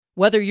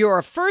Whether you're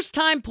a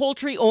first-time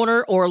poultry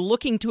owner or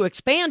looking to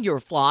expand your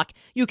flock,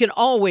 you can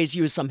always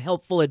use some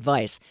helpful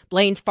advice.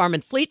 Blaine's Farm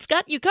and Fleet's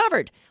got you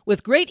covered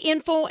with great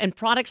info and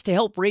products to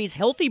help raise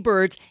healthy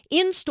birds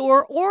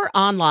in-store or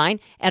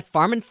online at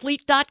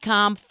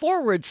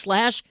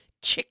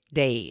farmandfleet.com/chick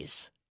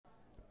days.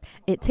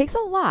 It takes a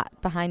lot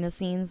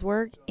behind-the-scenes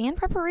work and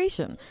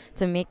preparation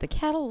to make the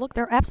cattle look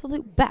their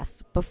absolute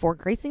best before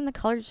gracing the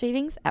colored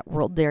shavings at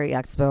World Dairy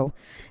Expo.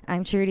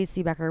 I'm Charity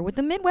Seebecker with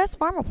the Midwest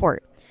Farm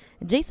Report.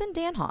 Jason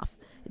Danhoff,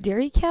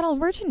 dairy cattle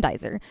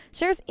merchandiser,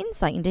 shares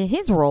insight into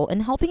his role in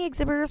helping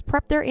exhibitors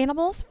prep their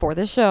animals for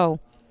the show.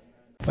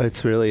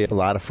 It's really a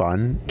lot of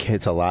fun.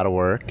 It's a lot of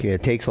work.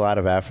 It takes a lot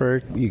of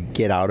effort. You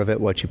get out of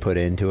it what you put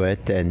into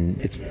it, and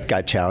it's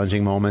got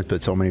challenging moments,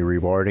 but so many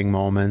rewarding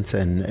moments,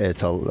 and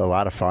it's a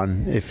lot of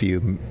fun if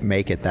you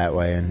make it that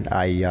way. And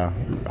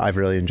I've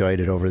really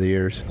enjoyed it over the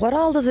years. What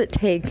all does it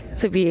take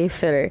to be a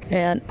fitter,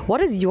 and what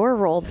is your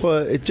role? Well,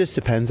 it just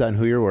depends on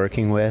who you're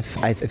working with.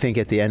 I think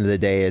at the end of the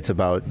day, it's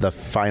about the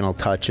final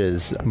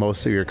touches.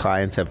 Most of your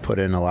clients have put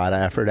in a lot of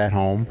effort at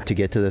home to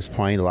get to this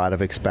point, a lot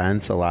of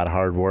expense, a lot of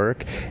hard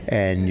work,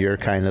 and you're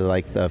kind of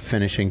like the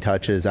finishing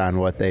touches on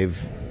what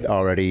they've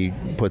already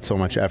put so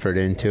much effort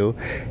into.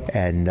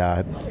 And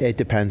it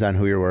depends on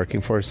who you're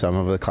working for. Some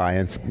of the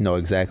clients know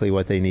exactly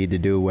what they need to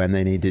do when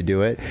they need to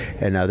do it,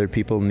 and other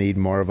people need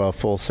more of a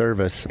full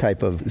service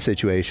type of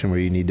situation where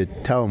you need to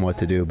tell them what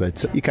to do. But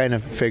so you kind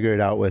of figure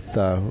it out with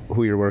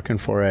who you're working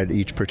for at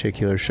each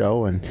particular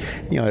show. And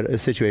a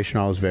situation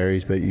always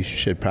varies, but you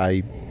should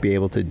probably be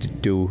able to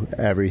do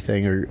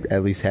everything, or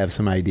at least have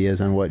some ideas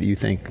on what you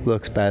think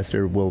looks best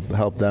or will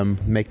help them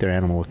make their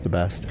animal look the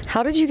best.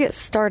 How did you get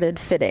started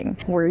fitting?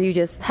 Were you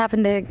just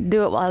happened to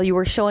do it while you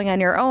were showing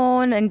on your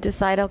own and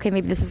decide, okay,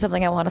 maybe this is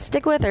something I want to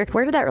stick with, or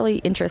where did that really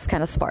interest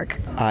kind of spark?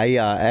 I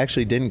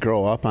actually didn't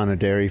grow up on a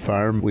dairy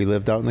farm. We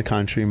lived out in the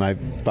country. My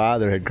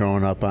father had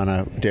grown up on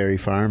a dairy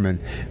farm, and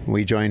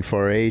we joined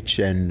 4-H,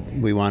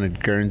 and we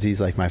wanted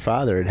Guernseys like my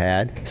father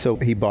had. So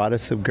he bought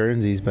us some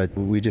Guernseys, but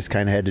we just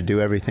kind of had to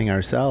do everything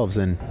ourselves,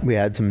 and we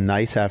had some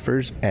nice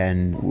heifers,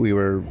 and we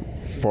were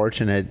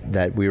fortunate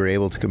that we were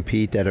able to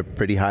compete at a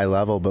pretty high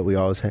level, but we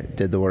always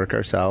did the work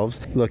ourselves.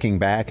 Looking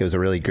back, it was a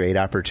really great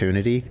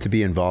opportunity to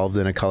be involved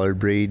in a colored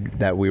breed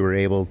that we were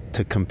able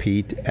to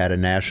compete at a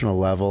national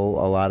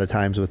level a lot of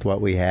times with what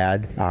we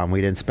had.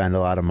 We didn't spend a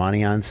lot of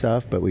money on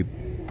stuff, but we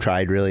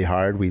tried really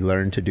hard. We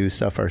learned to do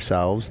stuff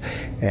ourselves,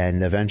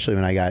 and eventually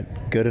when I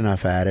got good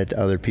enough at it,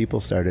 other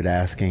people started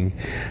asking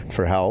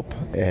for help,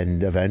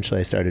 and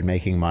eventually I started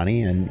making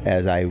money. And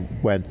as I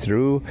went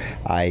through,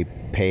 I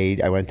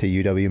went to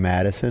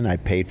UW-Madison. I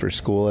paid for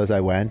school as I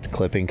went,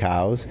 clipping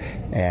cows,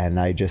 and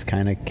I just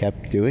kind of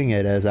kept doing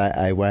it as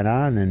I went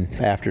on. And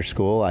after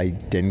school, I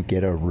didn't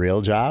get a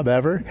real job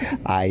ever.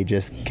 I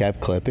just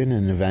kept clipping,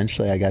 and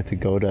eventually I got to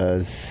go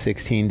to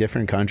 16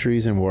 different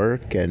countries and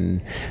work,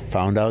 and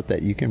found out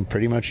that you can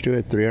pretty much do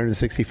it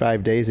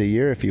 365 days a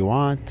year if you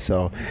want.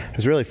 So I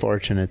was really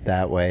fortunate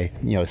that way.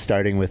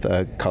 Starting with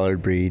a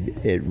colored breed,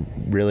 it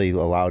really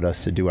allowed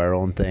us to do our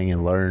own thing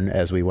and learn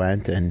as we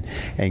went and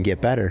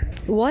get better.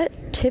 What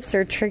tips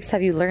or tricks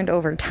have you learned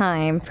over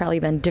time? Probably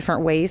been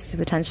different ways to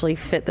potentially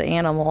fit the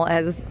animal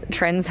as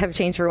trends have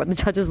changed for what the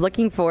judge is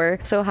looking for.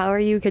 So how are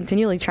you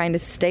continually trying to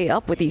stay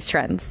up with these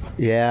trends?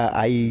 Yeah,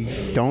 I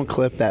don't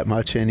clip that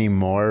much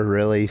anymore,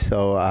 really.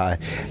 So I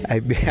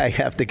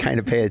have to kind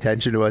of pay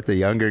attention to what the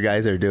younger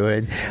guys are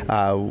doing,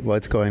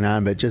 what's going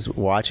on. But just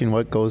watching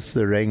what goes to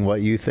the ring,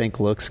 what you think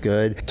looks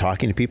good,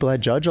 talking to people that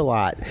judge a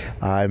lot.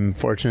 I'm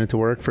fortunate to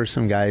work for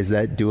some guys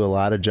that do a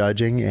lot of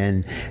judging,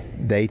 and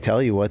they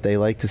tell you what they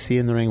like to see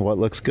in the ring, what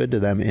looks good to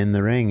them in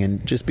the ring.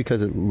 And just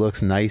because it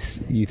looks nice,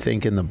 you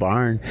think, in the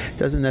barn,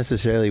 doesn't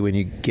necessarily, when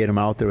you get them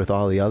out there with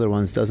all the other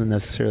ones, doesn't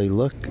necessarily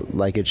look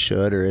like it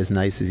should or as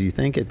nice as you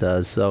think it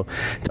does. So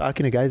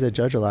talking to guys that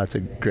judge a lot is a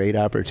great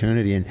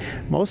opportunity, and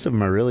most of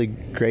them are really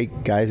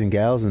great guys and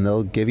gals, and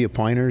they'll give you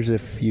pointers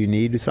if you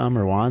need some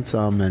or want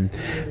some. And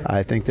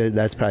I think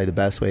that's probably the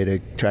best way to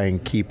try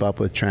and keep up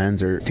with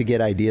trends, or to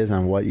get ideas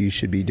on what you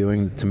should be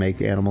doing to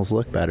make animals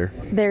look better.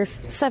 There's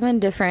 7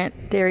 different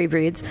dairy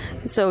breeds.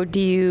 So do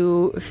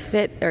you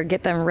fit or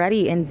get them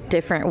ready in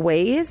different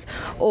ways,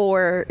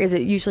 or is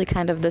it usually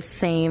kind of the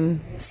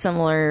same,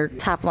 similar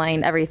top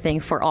line, everything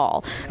for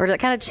all? Or does it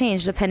kind of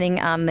change depending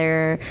on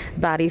their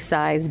body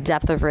size,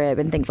 depth of rib,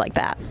 and things like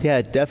that?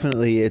 Yeah,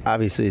 definitely.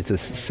 Obviously, it's the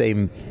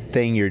same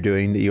thing you're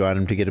doing, that you want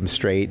them to get them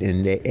straight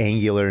and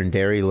angular and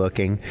dairy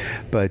looking,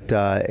 but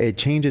it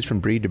changes from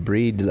breed to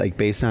breed, like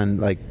based on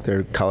like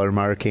their color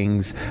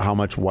markings, how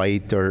much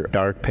white or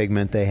dark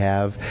pigment they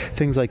have.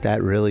 Things like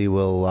that really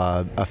will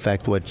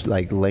affect what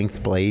like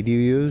length blade you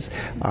use.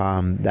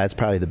 That's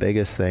probably the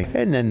biggest thing.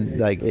 And then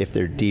like if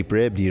they're deep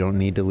ribbed, you don't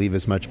need to leave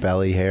as much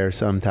belly hair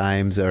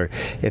sometimes, or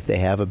if they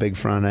have a big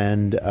front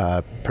end,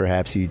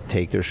 perhaps you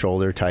take their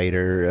shoulder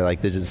tighter,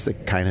 like just the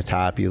kind of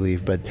top you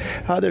leave. But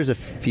there's a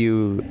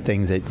few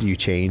things that you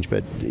change,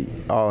 but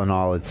all in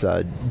all, it's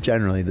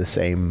generally the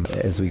same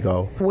as we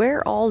go.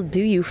 Where all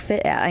do you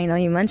fit at? I know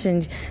you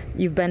mentioned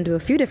You've been to a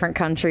few different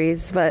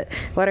countries, but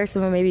what are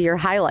some of maybe your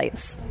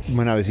highlights?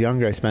 When I was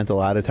younger, I spent a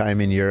lot of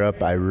time in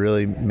Europe. I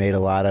really made a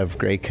lot of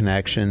great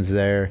connections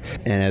there.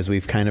 And as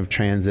we've kind of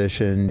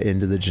transitioned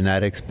into the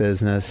genetics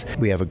business,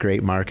 we have a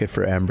great market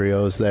for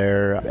embryos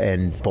there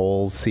and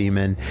bulls,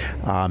 semen,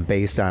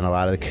 based on a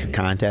lot of the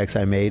contacts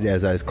I made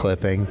as I was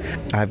clipping.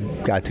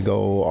 I've got to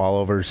go all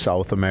over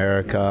South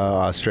America,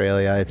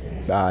 Australia,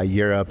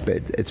 Europe.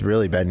 It's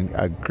really been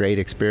a great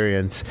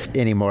experience.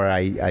 Anymore,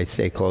 I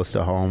stay close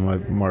to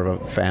home, more of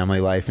a family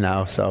life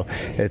now, so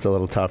it's a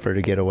little tougher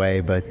to get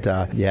away. But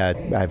yeah,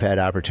 I've had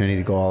opportunity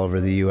to go all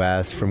over the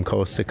U.S. from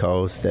coast to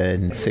coast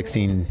and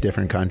 16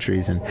 different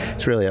countries, and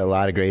it's really a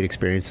lot of great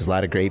experiences, a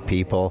lot of great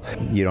people.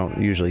 You don't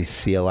usually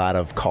see a lot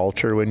of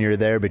culture when you're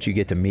there, but you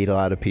get to meet a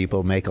lot of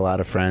people, make a lot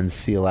of friends,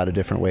 see a lot of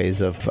different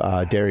ways of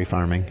dairy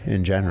farming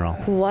in general.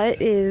 What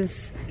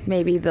is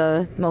maybe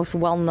the most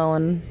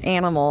well-known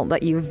animal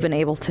that you've been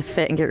able to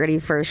fit and get ready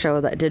for a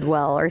show that did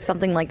well, or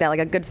something like that, like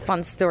a good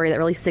fun story that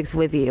really sticks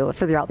with you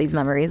throughout these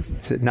memories?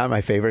 It's not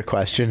my favorite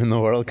question in the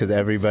world because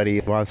everybody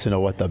wants to know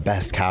what the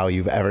best cow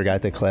you've ever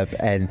got to clip.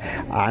 And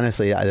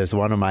honestly, there's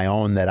one of my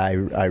own that I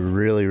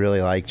really,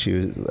 really liked. She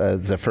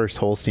was the first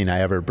Holstein I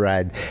ever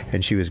bred,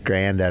 and she was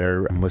grand at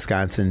her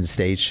Wisconsin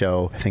stage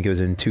show. I think it was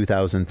in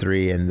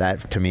 2003, and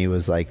that to me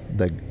was like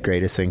the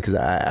greatest thing because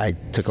I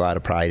took a lot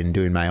of pride in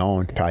doing my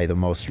own. Probably the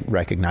most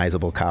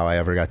recognizable cow I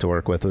ever got to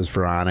work with was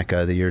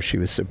Veronica, the year she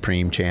was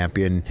Supreme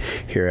Champion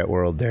here at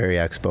World Dairy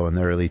Expo in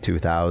the early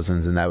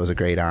 2000s, and that was a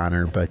great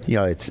honor. But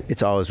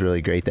it's always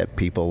really great that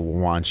people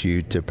want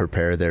you to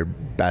prepare their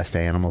best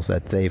animals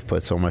that they've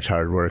put so much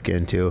hard work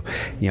into,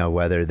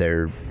 whether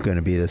they're going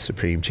to be the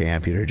Supreme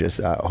Champion or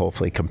just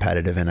hopefully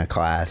competitive in a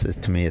class.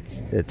 To me,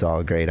 it's all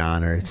a great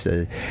honor. It's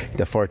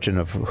the fortune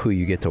of who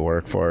you get to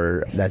work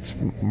for. That's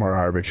more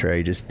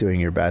arbitrary. Just doing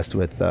your best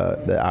with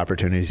the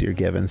opportunities you're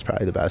given is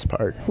probably the best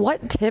part.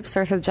 What tips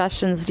or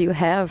suggestions do you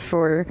have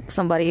for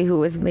somebody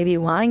who is maybe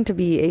wanting to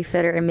be a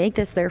fitter and make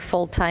this their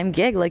full-time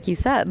gig, like you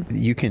said?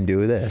 You can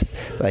do this.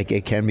 Like,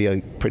 it can be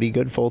a pretty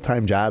good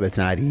full-time job. It's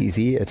not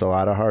easy. It's a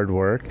lot of hard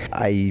work.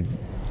 I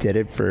did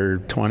it for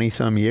 20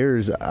 some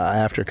years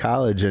after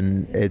college,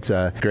 and it's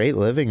a great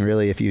living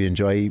really if you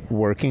enjoy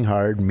working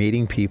hard,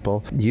 meeting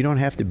people. You don't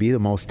have to be the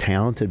most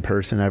talented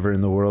person ever in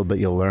the world, but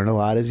you'll learn a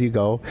lot as you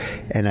go.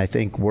 And I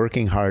think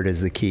working hard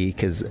is the key,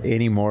 because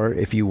anymore,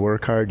 if you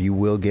work hard, you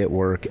will get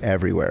work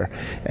everywhere.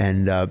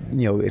 And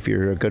if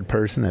you're a good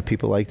person that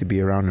people like to be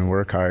around and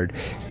work hard,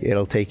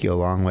 it'll take you a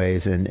long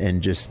ways.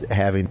 And just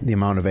having the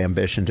amount of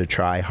ambition to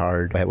try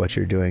hard at what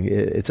you're doing,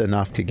 it's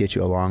enough to get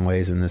you a long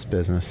ways in this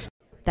business.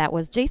 That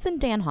was Jason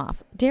Danhoff,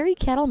 dairy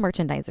cattle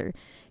merchandiser.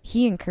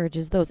 He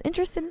encourages those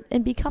interested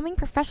in becoming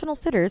professional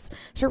fitters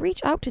to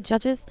reach out to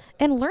judges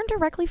and learn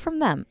directly from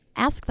them.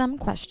 Ask them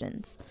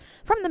questions.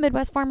 From the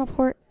Midwest Farm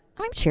Report,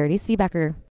 I'm Charity Seebecker.